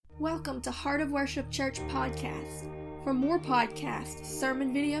Welcome to Heart of Worship Church Podcast. For more podcasts,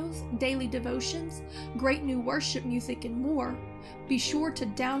 sermon videos, daily devotions, great new worship music, and more, be sure to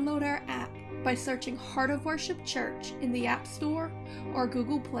download our app by searching Heart of Worship Church in the App Store or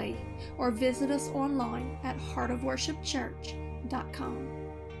Google Play, or visit us online at heartofworshipchurch.com.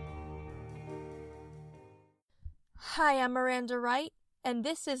 Hi, I'm Miranda Wright, and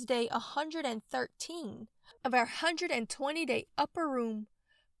this is day 113 of our 120-day Upper Room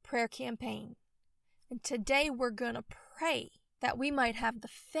prayer campaign. And today we're going to pray that we might have the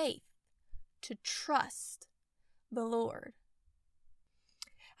faith to trust the Lord.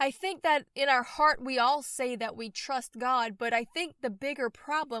 I think that in our heart we all say that we trust God, but I think the bigger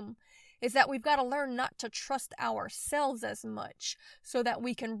problem is that we've got to learn not to trust ourselves as much so that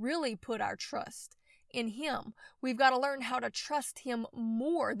we can really put our trust in Him. We've got to learn how to trust Him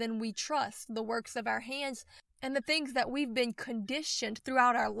more than we trust the works of our hands and the things that we've been conditioned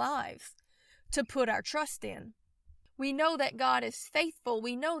throughout our lives to put our trust in. We know that God is faithful.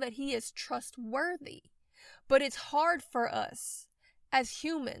 We know that He is trustworthy. But it's hard for us as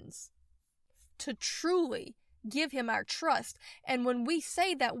humans to truly give Him our trust. And when we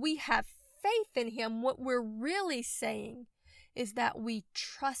say that we have faith in Him, what we're really saying is that we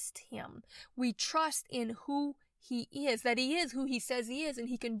trust Him. We trust in who He is, that He is who He says He is, and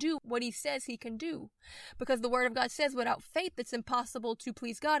He can do what He says He can do. Because the Word of God says without faith it's impossible to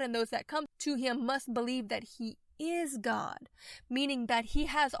please God, and those that come to Him must believe that He is God, meaning that He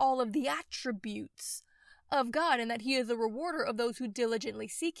has all of the attributes of God and that He is a rewarder of those who diligently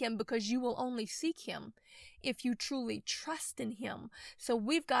seek Him, because you will only seek Him if you truly trust in Him. So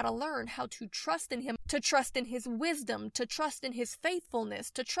we've got to learn how to trust in Him, to trust in His wisdom, to trust in His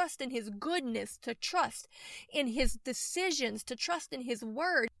faithfulness, to trust in His goodness, to trust in His decisions, to trust in His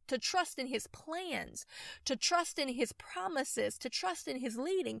word, to trust in His plans, to trust in His promises, to trust in His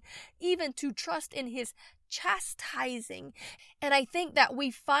leading, even to trust in His chastising. And I think that we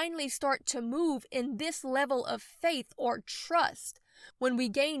finally start to move in this level of faith or trust when we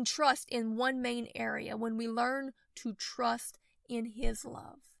gain trust in one main area, when we learn to trust in His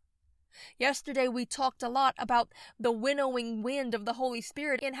love. Yesterday we talked a lot about the winnowing wind of the Holy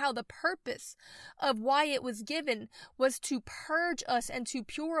Spirit and how the purpose of why it was given was to purge us and to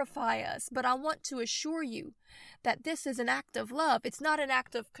purify us. But I want to assure you that this is an act of love. It's not an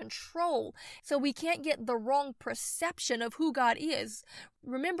act of control. So we can't get the wrong perception of who God is.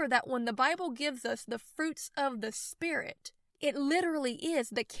 Remember that when the Bible gives us the fruits of the Spirit, it literally is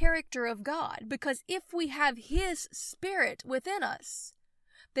the character of God, because if we have His Spirit within us,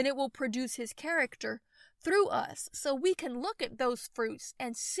 then it will produce His character through us. So we can look at those fruits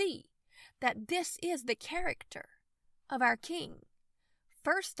and see that this is the character of our King.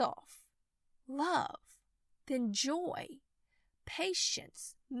 First off, love, then joy,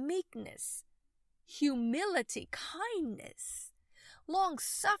 patience, meekness, humility, kindness,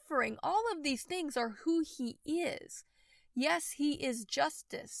 long-suffering. All of these things are who He is. Yes, He is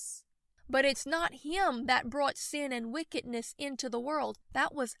justice, but it's not Him that brought sin and wickedness into the world.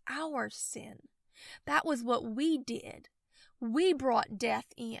 That was our sin. That was what we did. We brought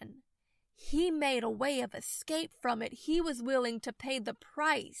death in. He made a way of escape from it. He was willing to pay the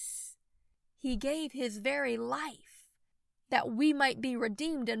price. He gave His very life that we might be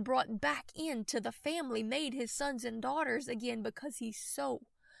redeemed and brought back into the family, made His sons and daughters again, because He so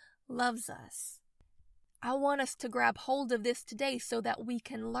loves us. I want us to grab hold of this today so that we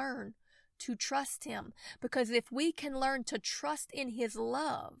can learn to trust Him. Because if we can learn to trust in His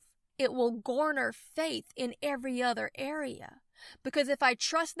love, it will garner faith in every other area. Because if I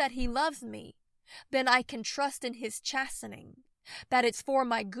trust that He loves me, then I can trust in His chastening, that it's for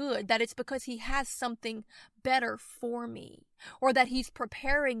my good, that it's because He has something better for me, or that He's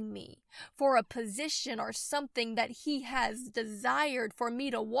preparing me for a position or something that He has desired for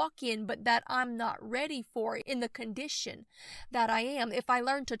me to walk in, but that I'm not ready for in the condition that I am. If I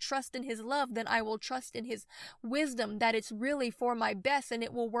learn to trust in His love, then I will trust in His wisdom, that it's really for my best and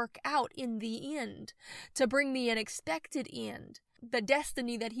it will work out in the end to bring me an expected end, the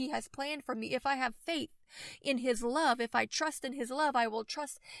destiny that He has planned for me. If I have faith in His love, if I trust in His love, I will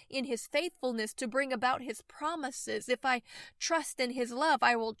trust in His faithfulness to bring about His promises. If I trust in His love,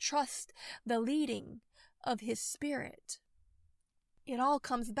 I will trust the leading of His Spirit. It all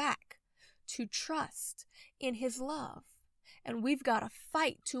comes back to trust in His love. And we've got to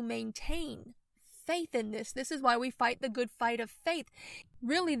fight to maintain faith in this. This is why we fight the good fight of faith.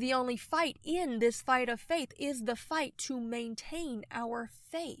 Really, the only fight in this fight of faith is the fight to maintain our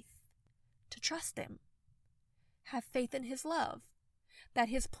faith, to trust Him. Have faith in His love, that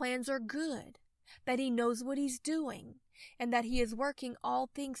His plans are good, that he knows what he's doing, and that he is working all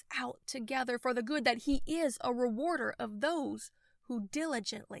things out together for the good, that he is a rewarder of those who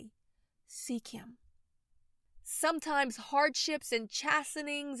diligently seek him. Sometimes hardships and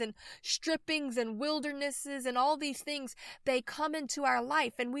chastenings and strippings and wildernesses and all these things, they come into our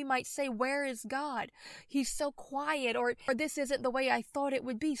life, and we might say, where is God? He's so quiet, or this isn't the way I thought it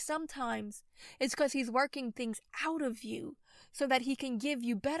would be. Sometimes it's because he's working things out of you so that he can give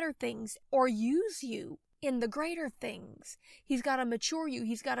you better things or use you in the greater things. He's got to mature you.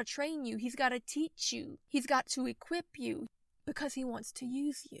 He's got to train you. He's got to teach you. He's got to equip you because he wants to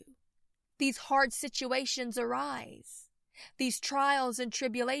use you. These hard situations arise, these trials and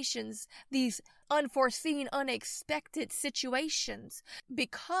tribulations, these unforeseen, unexpected situations,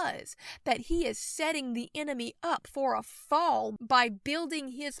 because that he is setting the enemy up for a fall by building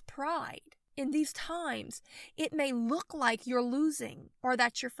his pride. In these times, it may look like you're losing or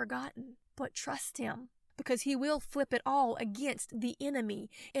that you're forgotten, but trust him, because he will flip it all against the enemy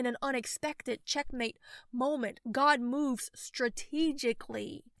in an unexpected checkmate moment. God moves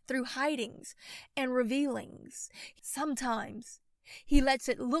strategically through hidings and revealings. Sometimes he lets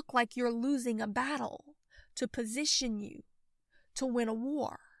it look like you're losing a battle to position you to win a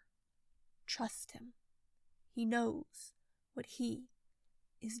war. Trust him. He knows what he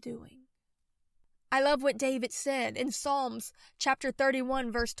is doing. I love what David said in Psalms chapter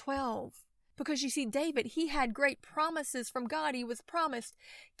 31, verse 12. Because you see, David, he had great promises from God. He was promised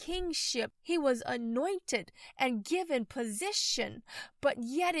kingship. He was anointed and given position. But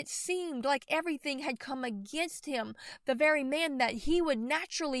yet it seemed like everything had come against him. The very man that he would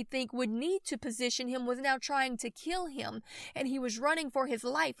naturally think would need to position him was now trying to kill him. And he was running for his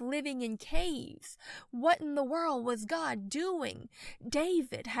life, living in caves. What in the world was God doing?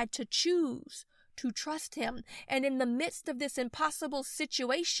 David had to choose to trust him. And in the midst of this impossible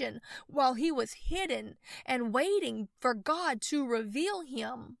situation, while he was hidden and waiting for God to reveal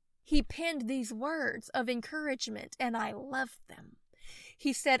him, he penned these words of encouragement, and I love them.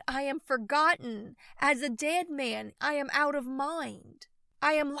 He said, I am forgotten as a dead man. I am out of mind.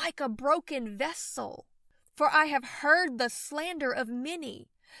 I am like a broken vessel, for I have heard the slander of many.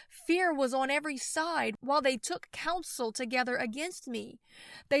 Fear was on every side while they took counsel together against me.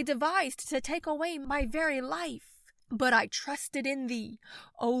 They devised to take away my very life. But I trusted in thee,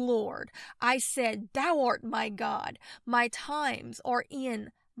 O Lord. I said, thou art my God. My times are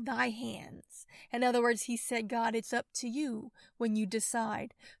in thy hands. In other words, he said, God, it's up to you when you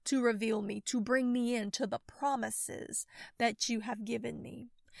decide to reveal me, to bring me into the promises that you have given me.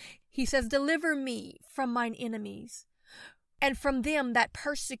 He says, deliver me from mine enemies, and from them that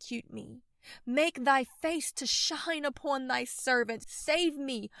persecute me. Make thy face to shine upon thy servant. Save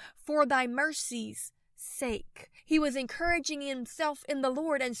me for thy mercy's sake. He was encouraging himself in the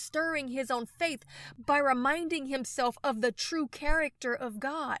Lord and stirring his own faith by reminding himself of the true character of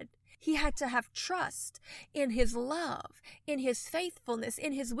God. He had to have trust in his love, in his faithfulness,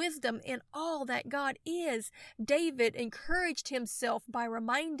 in his wisdom, in all that God is. David encouraged himself by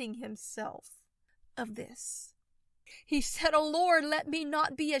reminding himself of this. He said, O Lord, let me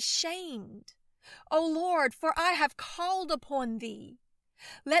not be ashamed. O Lord, for I have called upon thee.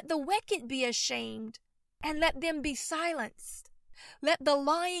 Let the wicked be ashamed, and let them be silenced. Let the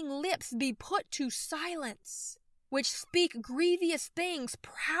lying lips be put to silence, which speak grievous things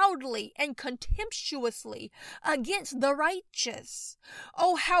proudly and contemptuously against the righteous.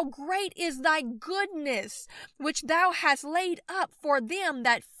 Oh, how great is thy goodness, which thou hast laid up for them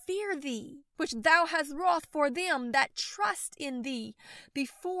that fear thee, which thou hast wrought for them that trust in thee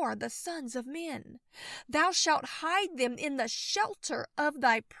before the sons of men. Thou shalt hide them in the shelter of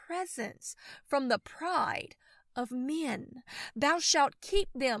thy presence from the pride of men. Thou shalt keep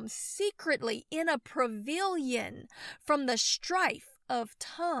them secretly in a pavilion from the strife of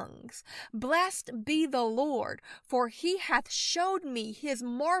tongues. Blessed be the Lord, for he hath showed me his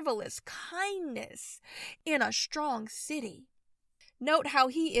marvelous kindness in a strong city. Note how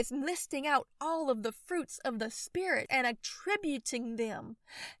he is listing out all of the fruits of the Spirit and attributing them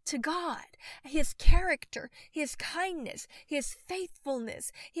to God. His character, his kindness, his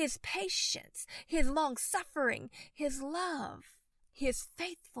faithfulness, his patience, his long-suffering, his love, his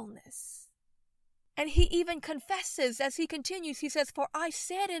faithfulness. And he even confesses as he continues, he says, for I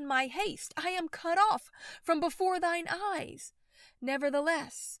said in my haste, I am cut off from before thine eyes.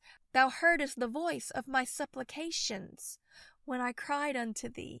 Nevertheless, thou heardest the voice of my supplications when I cried unto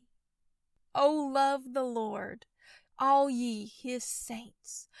thee. O love the Lord, all ye his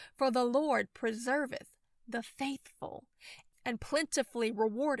saints, for the Lord preserveth the faithful, and plentifully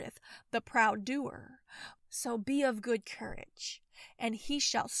rewardeth the proud doer. So be of good courage, and he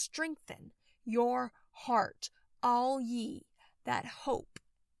shall strengthen your heart, all ye that hope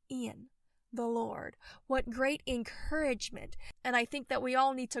in the Lord. What great encouragement. And I think that we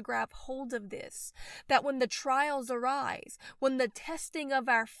all need to grab hold of this, that when the trials arise, when the testing of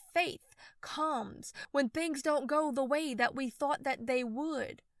our faith comes, when things don't go the way that we thought that they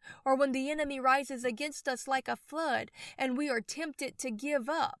would, or when the enemy rises against us like a flood and we are tempted to give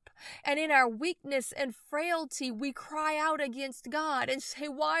up, and in our weakness and frailty we cry out against God and say,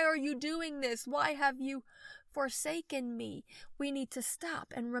 why are you doing this? Why have you forsaken me? We need to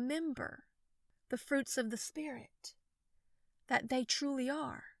stop and remember the fruits of the Spirit, that they truly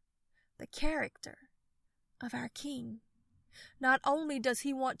are the character of our King. Not only does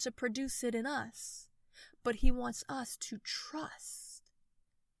he want to produce it in us, but he wants us to trust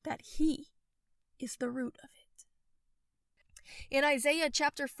that he is the root of it. In Isaiah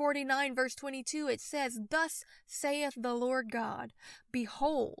chapter 49 verse 22 it says, Thus saith the Lord God,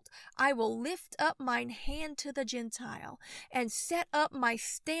 Behold, I will lift up mine hand to the Gentile, and set up my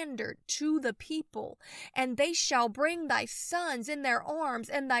standard to the people, and they shall bring thy sons in their arms,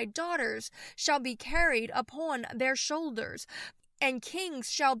 and thy daughters shall be carried upon their shoulders. And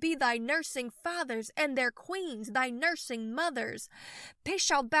kings shall be thy nursing fathers, and their queens thy nursing mothers. They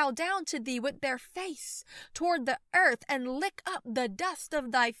shall bow down to thee with their face toward the earth, and lick up the dust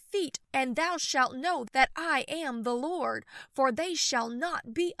of thy feet. And thou shalt know that I am the Lord, for they shall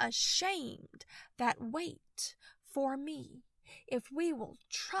not be ashamed that wait for me. If we will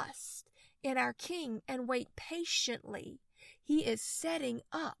trust in our King and wait patiently, he is setting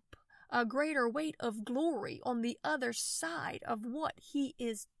up a greater weight of glory on the other side of what he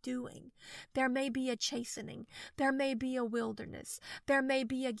is doing. There may be a chastening. There may be a wilderness. There may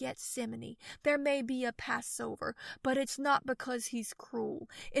be a Gethsemane. There may be a Passover. But it's not because he's cruel.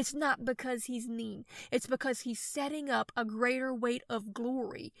 It's not because he's mean. It's because he's setting up a greater weight of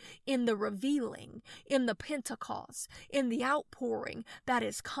glory in the revealing, in the Pentecost, in the outpouring that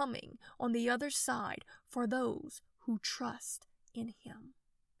is coming on the other side for those who trust in him.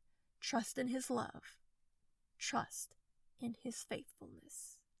 Trust in his love. Trust in his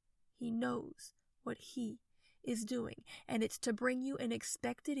faithfulness. He knows what he is doing, and it's to bring you an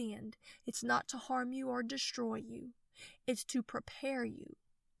expected end. It's not to harm you or destroy you. It's to prepare you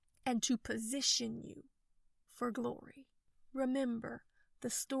and to position you for glory. Remember the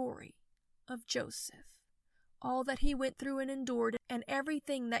story of Joseph. All that he went through and endured, and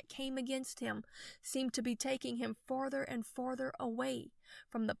everything that came against him seemed to be taking him farther and farther away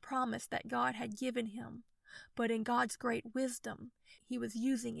from the promise that God had given him. But in God's great wisdom, he was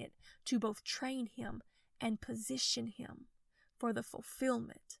using it to both train him and position him for the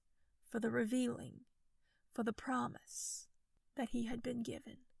fulfillment, for the revealing, for the promise that he had been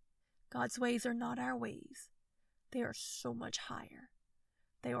given. God's ways are not our ways. They are so much higher.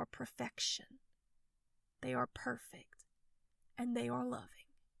 They are perfection. They are perfect, and they are loving.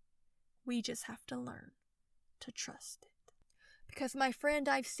 We just have to learn to trust it. Because, my friend,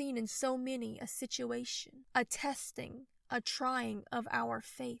 I've seen in so many a situation, a testing, a trying of our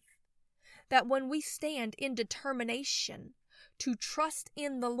faith, that when we stand in determination to trust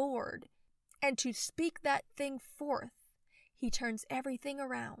in the Lord and to speak that thing forth, he turns everything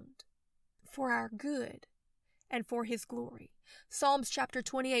around for our good and for his glory. Psalms chapter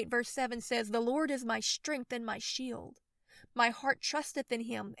 28 verse 7 says, The Lord is my strength and my shield. My heart trusteth in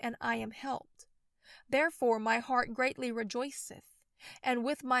him, and I am helped. Therefore my heart greatly rejoiceth, and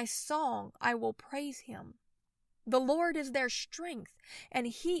with my song I will praise him. The Lord is their strength, and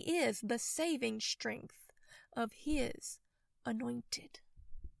he is the saving strength of his anointed.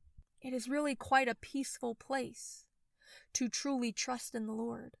 It is really quite a peaceful place to truly trust in the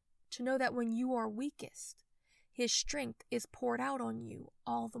Lord, to know that when you are weakest, his strength is poured out on you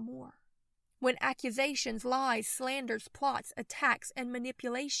all the more. When accusations, lies, slanders, plots, attacks, and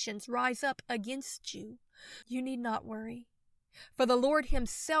manipulations rise up against you, you need not worry, for the Lord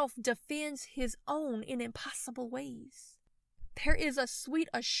himself defends his own in impossible ways. There is a sweet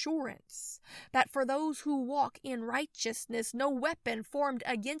assurance that for those who walk in righteousness, no weapon formed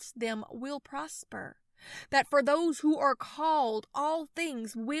against them will prosper. That for those who are called, all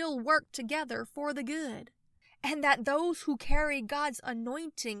things will work together for the good. And that those who carry God's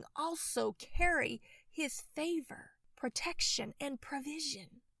anointing also carry his favor, protection, and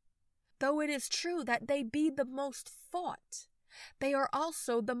provision. Though it is true that they be the most fought, they are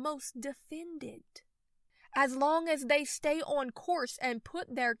also the most defended. As long as they stay on course and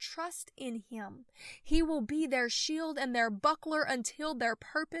put their trust in him, he will be their shield and their buckler until their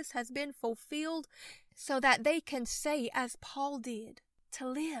purpose has been fulfilled, so that they can say, as Paul did, to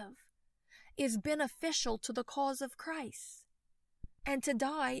live is beneficial to the cause of Christ. and to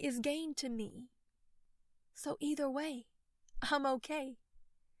die is gain to me. So either way, I'm okay.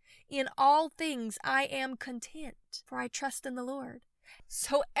 In all things I am content, for I trust in the Lord.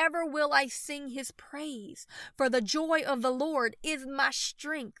 So ever will I sing his praise, for the joy of the Lord is my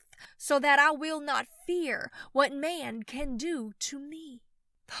strength, so that I will not fear what man can do to me.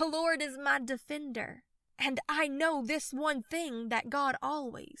 The Lord is my defender, and I know this one thing, that God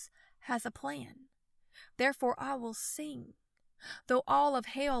always has a plan. Therefore I will sing. Though all of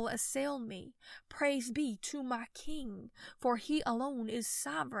hell assail me, praise be to my King, for he alone is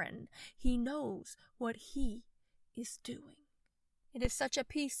sovereign. He knows what he is doing. It is such a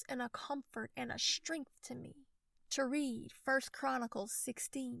peace and a comfort and a strength to me to read 1 Chronicles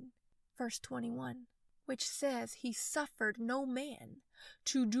 16, verse 21, which says, he suffered no man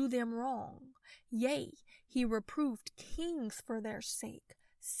to do them wrong. Yea, he reproved kings for their sake,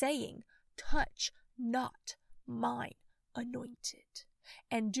 saying, touch not mine anointed,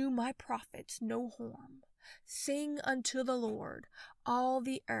 and do my prophets no harm. Sing unto the Lord, all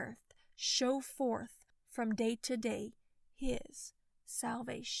the earth, show forth from day to day his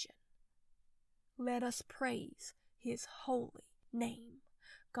salvation. Let us praise his holy name.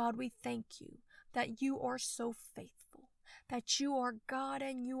 God, we thank you that you are so faithful, that you are God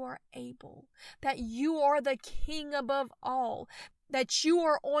and you are able, that you are the King above all, that you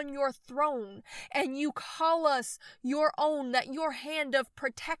are on your throne and you call us your own, that your hand of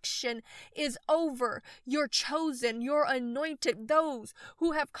protection is over your chosen, your anointed, those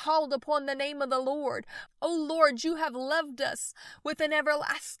who have called upon the name of the Lord. O Lord, you have loved us with an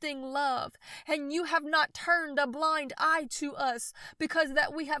everlasting love, and you have not turned a blind eye to us, because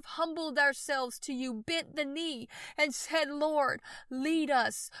that we have humbled ourselves to you, bent the knee, and said, Lord, lead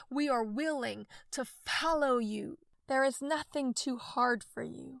us. We are willing to follow you. There is nothing too hard for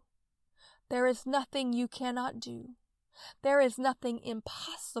you. There is nothing you cannot do. There is nothing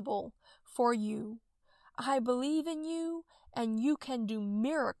impossible for you. I believe in you, and you can do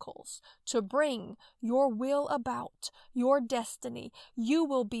miracles to bring your will about, your destiny. You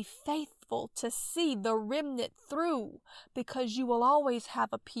will be faithful to see the remnant through, because you will always have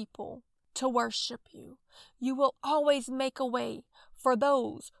a people to worship you. You will always make a way for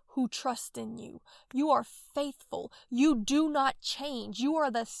those who trust in you. You are faithful. You do not change. You are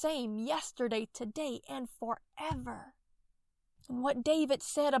the same yesterday, today, and forever. And what David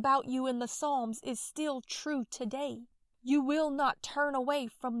said about you in the Psalms is still true today. You will not turn away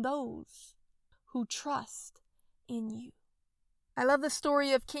from those who trust in you. I love the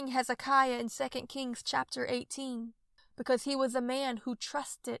story of King Hezekiah in 2 Kings chapter 18, because he was a man who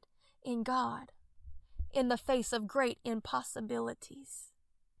trusted in God in the face of great impossibilities.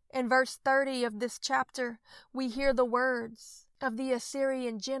 In verse 30 of this chapter, we hear the words of the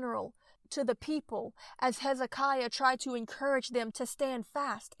Assyrian general to the people as Hezekiah tried to encourage them to stand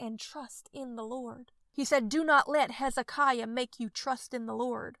fast and trust in the Lord. He said, do not let Hezekiah make you trust in the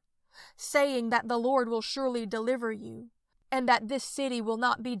Lord, saying that the Lord will surely deliver you, and that this city will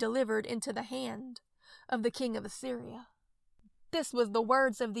not be delivered into the hand of the king of Assyria. This was the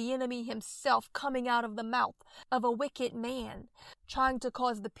words of the enemy himself coming out of the mouth of a wicked man, trying to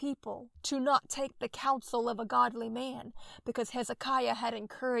cause the people to not take the counsel of a godly man, because Hezekiah had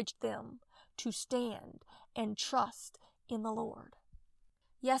encouraged them to stand and trust in the Lord.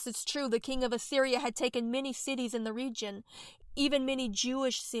 Yes, it's true, the king of Assyria had taken many cities in the region, even many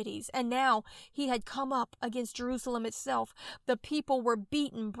Jewish cities, and now he had come up against Jerusalem itself. The people were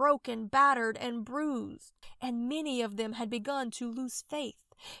beaten, broken, battered, and bruised, and many of them had begun to lose faith.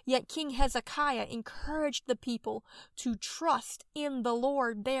 Yet King Hezekiah encouraged the people to trust in the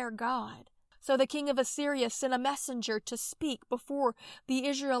Lord their God. So the king of Assyria sent a messenger to speak before the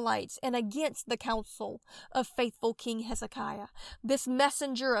Israelites and against the counsel of faithful King Hezekiah. This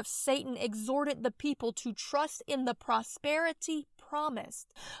messenger of Satan exhorted the people to trust in the prosperity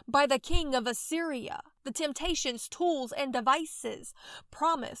promised by the king of Assyria, the temptations, tools, and devices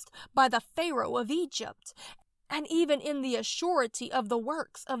promised by the Pharaoh of Egypt, and even in the assurity of the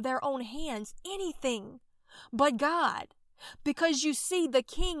works of their own hands, anything but God. Because you see, the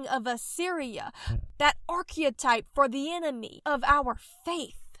king of Assyria, that archetype for the enemy of our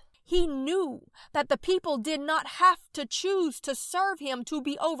faith, he knew that the people did not have to choose to serve him to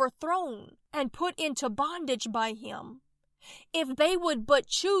be overthrown and put into bondage by him. If they would but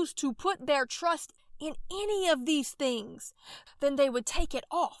choose to put their trust in any of these things, then they would take it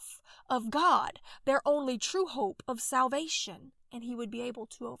off of God, their only true hope of salvation, and he would be able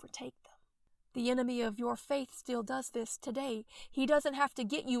to overtake them. The enemy of your faith still does this today. He doesn't have to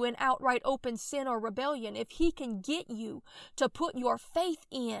get you in outright open sin or rebellion. If he can get you to put your faith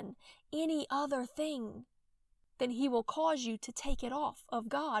in any other thing, then he will cause you to take it off of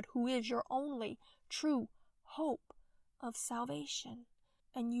God, who is your only true hope of salvation,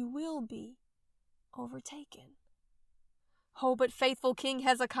 and you will be overtaken. Oh, but faithful King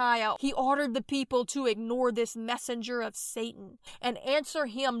Hezekiah, he ordered the people to ignore this messenger of Satan and answer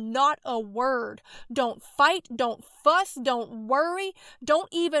him not a word. Don't fight, don't fuss, don't worry, don't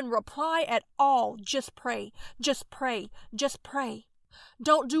even reply at all. Just pray, just pray, just pray.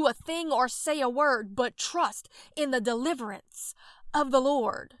 Don't do a thing or say a word, but trust in the deliverance of the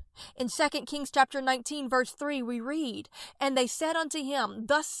Lord. In 2 Kings chapter 19, verse 3, we read, "And they said unto him,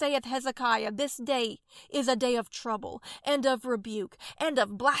 Thus saith Hezekiah, This day is a day of trouble, and of rebuke, and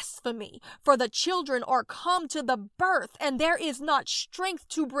of blasphemy. For the children are come to the birth, and there is not strength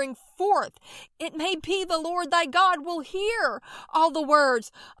to bring forth. It may be the Lord thy God will hear all the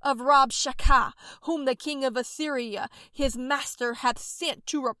words of Rabshakeh, whom the king of Assyria, his master, hath sent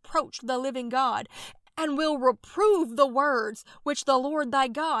to reproach the living God, and will reprove the words which the Lord thy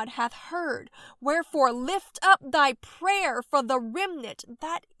God hath heard. Wherefore lift up thy prayer for the remnant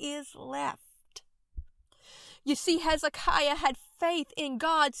that is left." You see, Hezekiah had faith in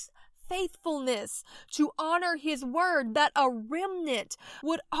God's faithfulness to honor his word that a remnant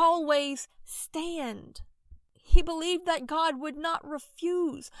would always stand. He believed that God would not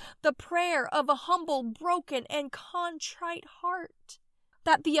refuse the prayer of a humble, broken, and contrite heart,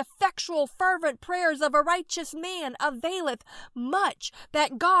 that the effectual fervent prayers of a righteous man availeth much,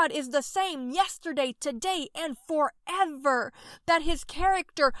 that God is the same yesterday, today, and forever, that his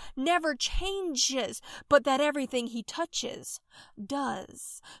character never changes, but that everything he touches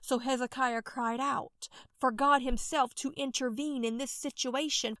does. So Hezekiah cried out for God himself to intervene in this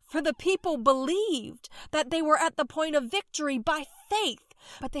situation, for the people believed that they were at the point of victory by faith,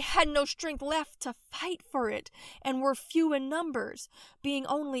 but they had no strength left to fight for it, and were few in numbers, being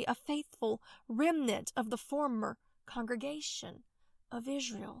only a faithful remnant of the former congregation of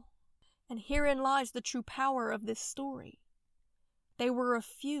Israel. And herein lies the true power of this story. They were a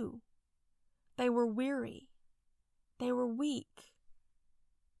few. They were weary. They were weak.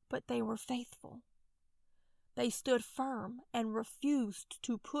 But they were faithful. They stood firm and refused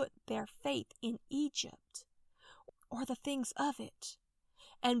to put their faith in Egypt or the things of it,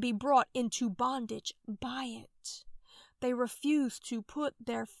 and be brought into bondage by it. They refused to put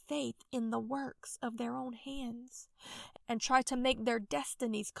their faith in the works of their own hands and try to make their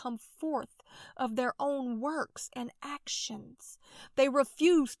destinies come forth of their own works and actions. They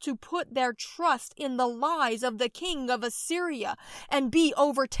refused to put their trust in the lies of the king of Assyria and be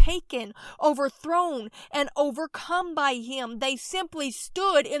overtaken, overthrown, and overcome by him. They simply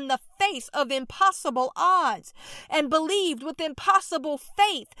stood in the face of impossible odds and believed with impossible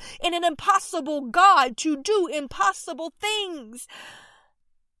faith in an impossible God to do impossible things.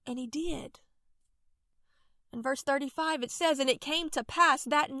 And he did. In verse 35 it says, "And it came to pass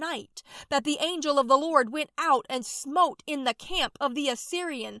that night that the angel of the Lord went out and smote in the camp of the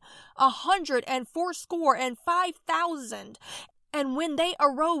Assyrian 185,000. And when they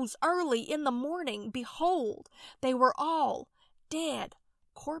arose early in the morning, behold, they were all dead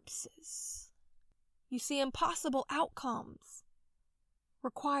corpses." You see, impossible outcomes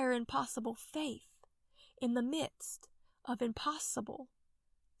require impossible faith in the midst of impossible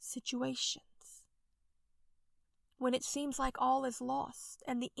situations. When it seems like all is lost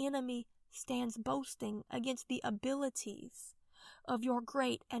and the enemy stands boasting against the abilities of your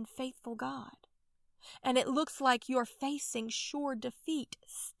great and faithful God, and it looks like you're facing sure defeat,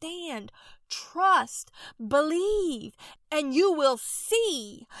 stand, trust, believe, and you will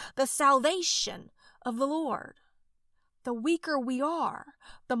see the salvation of the Lord. The weaker we are,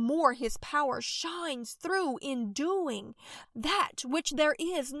 the more his power shines through in doing that which there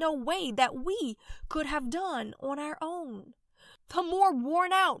is no way that we could have done on our own. The more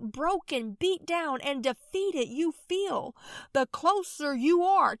worn out, broken, beat down, and defeated you feel, the closer you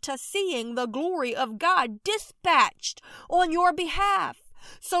are to seeing the glory of God dispatched on your behalf.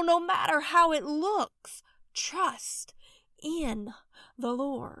 So no matter how it looks, trust in the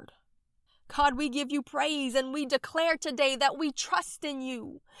Lord. God, we give you praise and we declare today that we trust in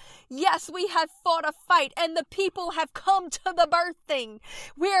you. Yes, we have fought a fight and the people have come to the birthing.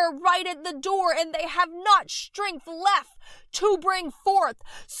 We're right at the door and they have not strength left to bring forth.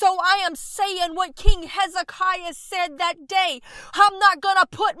 So I am saying what King Hezekiah said that day. I'm not going to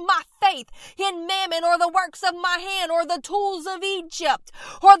put my faith in mammon or the works of my hand or the tools of Egypt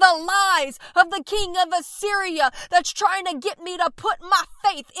or the lies of the king of Assyria that's trying to get me to put my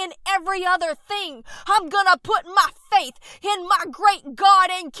faith in every other thing. I'm going to put my faith in my great God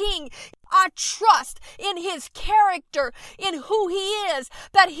and King. I trust in his character, in who he is,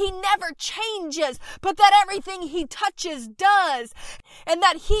 that he never changes, but that everything he touches does, and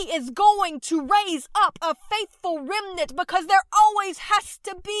that he is going to raise up a faithful remnant, because there always has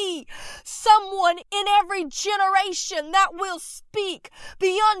to be someone in every generation that will speak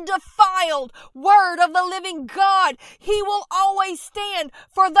the undefiled word of the living God. He will always stand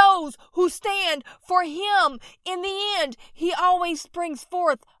for those who stand for him. In the end, he always brings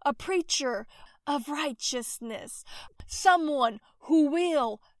forth a preacher of righteousness, someone who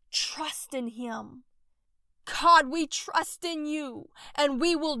will trust in him. God, we trust in you, and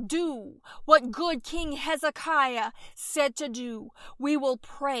we will do what good King Hezekiah said to do. We will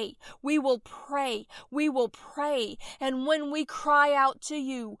pray, we will pray, we will pray. And when we cry out to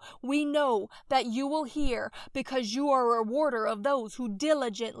you, we know that you will hear, because you are a rewarder of those who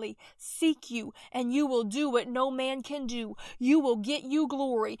diligently seek you, and you will do what no man can do. You will get you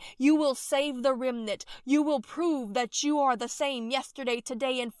glory. You will save the remnant. You will prove that you are the same yesterday,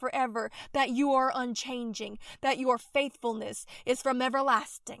 today, and forever, that you are unchanging, that your faithfulness is from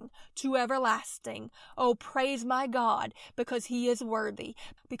everlasting to everlasting. Oh, praise my God, because he is worthy,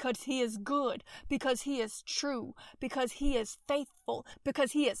 because he is good, because he is true, because he is faithful,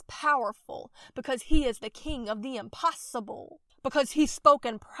 because he is powerful, because he is the King of the impossible, because he's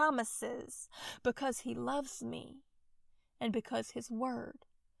spoken promises, because he loves me, and because his word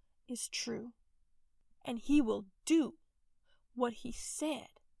is true. And he will do what he said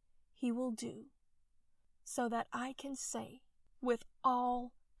he will do, so that I can say with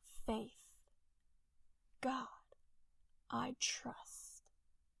all faith, God, I trust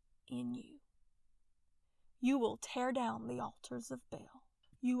in you. You will tear down the altars of Baal.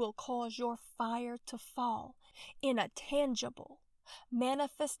 You will cause your fire to fall in a tangible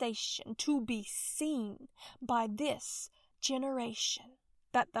manifestation, to be seen by this generation,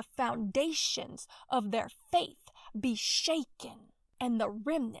 that the foundations of their faith be shaken, and the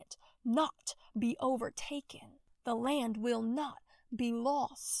remnant not be overtaken. The land will not be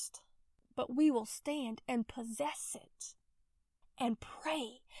lost, but we will stand and possess it, and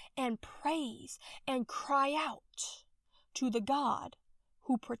pray and praise and cry out to the God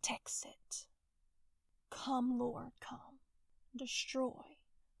who protects it. Come, Lord, come, destroy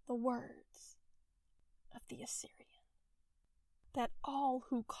the words of the Assyrian, that all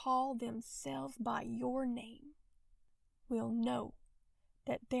who call themselves by your name will know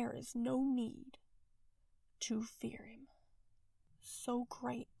that there is no need to fear him. So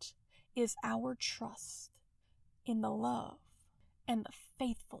great is our trust in the love and the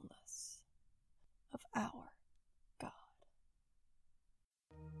faithfulness of our God.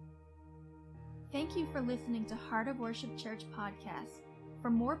 Thank you for listening to Heart of Worship Church podcast. For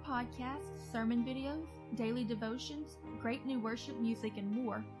more podcasts, sermon videos, daily devotions, great new worship music, and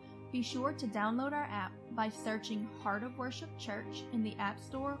more, be sure to download our app by searching Heart of Worship Church in the App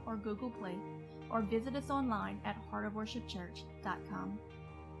Store or Google Play, or visit us online at heartofworshipchurch.com.